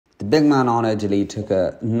The big man Arnaud Delis took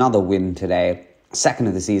another win today, second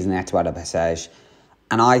of the season at Etoile de Passage.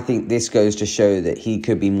 And I think this goes to show that he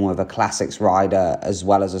could be more of a classics rider as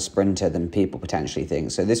well as a sprinter than people potentially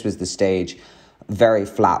think. So this was the stage, very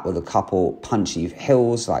flat with a couple punchy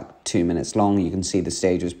hills, like 2 minutes long. You can see the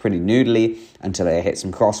stage was pretty noodly until it hit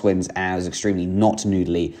some crosswinds, and it was extremely not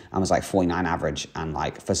noodly and was like 49 average. And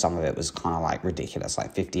like for some of it was kind of like ridiculous,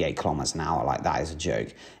 like 58 kilometers an hour. Like that is a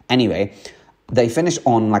joke. Anyway, they finished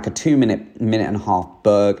on like a 2 minute and a half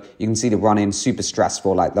berg. You can see the run in super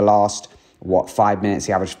stressful, like the last 5 minutes,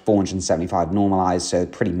 he averaged 475 normalized, so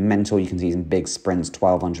pretty mental. You can see some big sprints,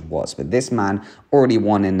 1200 watts. But this man already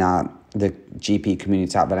won in the GP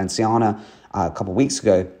Comunitat Valenciana a couple of weeks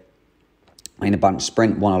ago in a bunch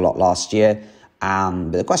sprint, won a lot last year.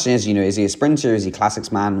 But the question is, is he a sprinter? Is he classics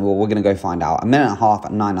man? Well, we're going to go find out. 1.5 minutes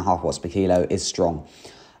at 9.5 watts per kilo is strong.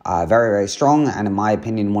 Very, very strong, and in my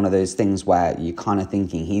opinion, one of those things where you're kind of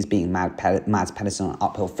thinking he's beating Mads Pedersen on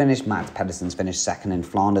uphill finish. Mads Pedersen's finished second in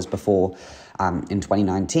Flanders before in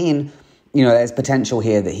 2019. There's potential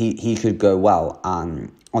here that he could go well.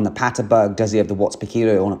 On the Paterberg, does he have the watts per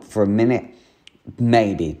kilo on it for a minute?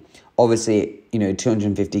 Maybe. Obviously,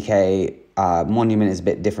 250k Monument is a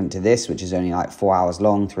bit different to this, which is only like 4 hours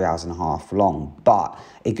long, 3 hours and a half long. But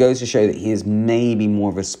it goes to show that he is maybe more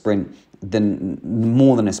of a sprint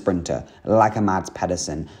more than a sprinter, like a Mads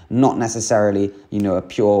Pedersen. Not necessarily, a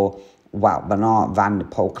pure Bernard Van der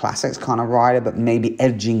Poel classics kind of rider, but maybe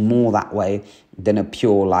edging more that way than a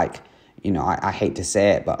pure I hate to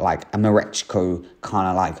say it, but like a Marechko kind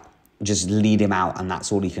of like just lead him out and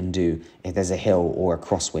that's all he can do. If there's a hill or a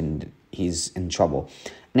crosswind, he's in trouble.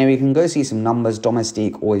 Now you can go see some numbers.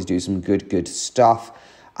 Domestique always do some good stuff.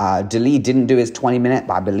 Delis didn't do his 20 minute,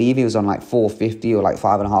 but I believe he was on like 450 or like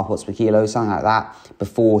 5.5 watts per kilo, something like that,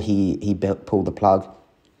 before he pulled the plug.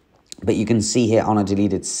 But you can see here, Arnaud Delis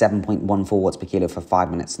did 7.14 watts per kilo for 5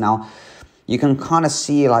 minutes. Now, you can kind of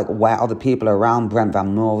see like where other people are around. Brent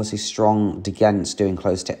Van Moor, obviously strong. De Gent's doing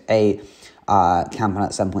close to 8. Campen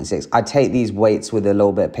at 7.6. I take these weights with a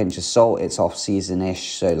little bit of pinch of salt. It's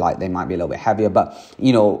off-season-ish, so like they might be a little bit heavier. But,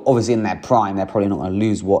 obviously in their prime, they're probably not going to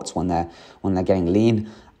lose watts when they're getting lean.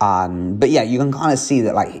 But yeah, you can kind of see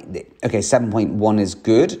that 7.1 is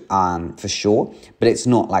good for sure, but it's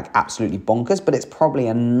not like absolutely bonkers, but it's probably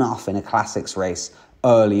enough in a classics race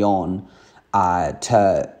early on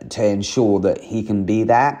to ensure that he can be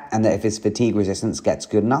there, and that if his fatigue resistance gets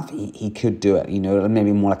good enough, he could do it,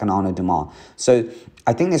 maybe more like an Arnaud Demar. So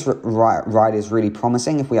I think this ride is really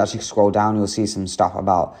promising. If we actually scroll down, you'll see some stuff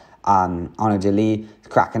about Arnaud Delis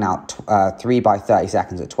cracking out 3 by 30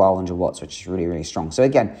 seconds at 1200 watts, which is really, really strong. So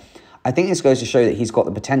again, I think this goes to show that he's got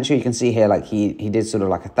the potential. You can see here, like he did sort of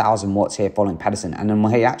like 1,000 watts here following Pedersen. And then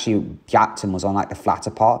when he actually gapped him was on like the flatter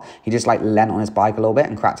part. He just like leant on his bike a little bit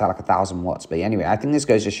and cracked out like 1,000 watts. But anyway, I think this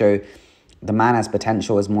goes to show the man has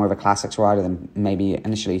potential as more of a classics rider than maybe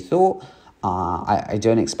initially thought. I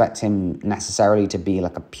don't expect him necessarily to be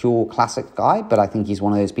like a pure classic guy, but I think he's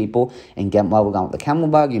one of those people in Gent-Wevelgem with the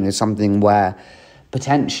Kemmelberg, something where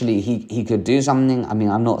potentially he could do something. I mean,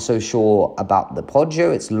 I'm not so sure about the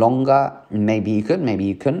Poggio. It's longer. Maybe he could, maybe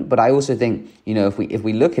he couldn't. But I also think, if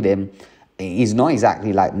we look at him, he's not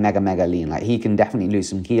exactly like mega lean. Like he can definitely lose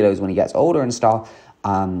some kilos when he gets older and stuff.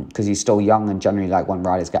 Because he's still young, and generally like when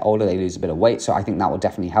riders get older they lose a bit of weight, so I think that will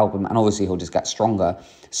definitely help him, and obviously he'll just get stronger.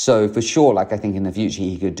 So for sure, like I think in the future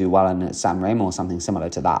he could do well in San Remo or something similar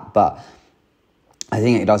to that. But I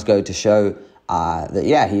think it does go to show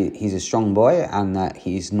that he's a strong boy and that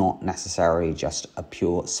he's not necessarily just a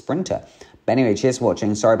pure sprinter. But anyway, cheers for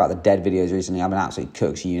watching. Sorry about the dead videos recently. I've been absolutely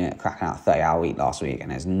cooked unit, cracking out a 30-hour week last week,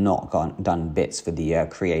 and it's not done bits for the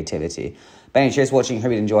creativity. But anyway, cheers for watching.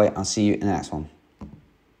 Hope you enjoy. I'll see you in the next one.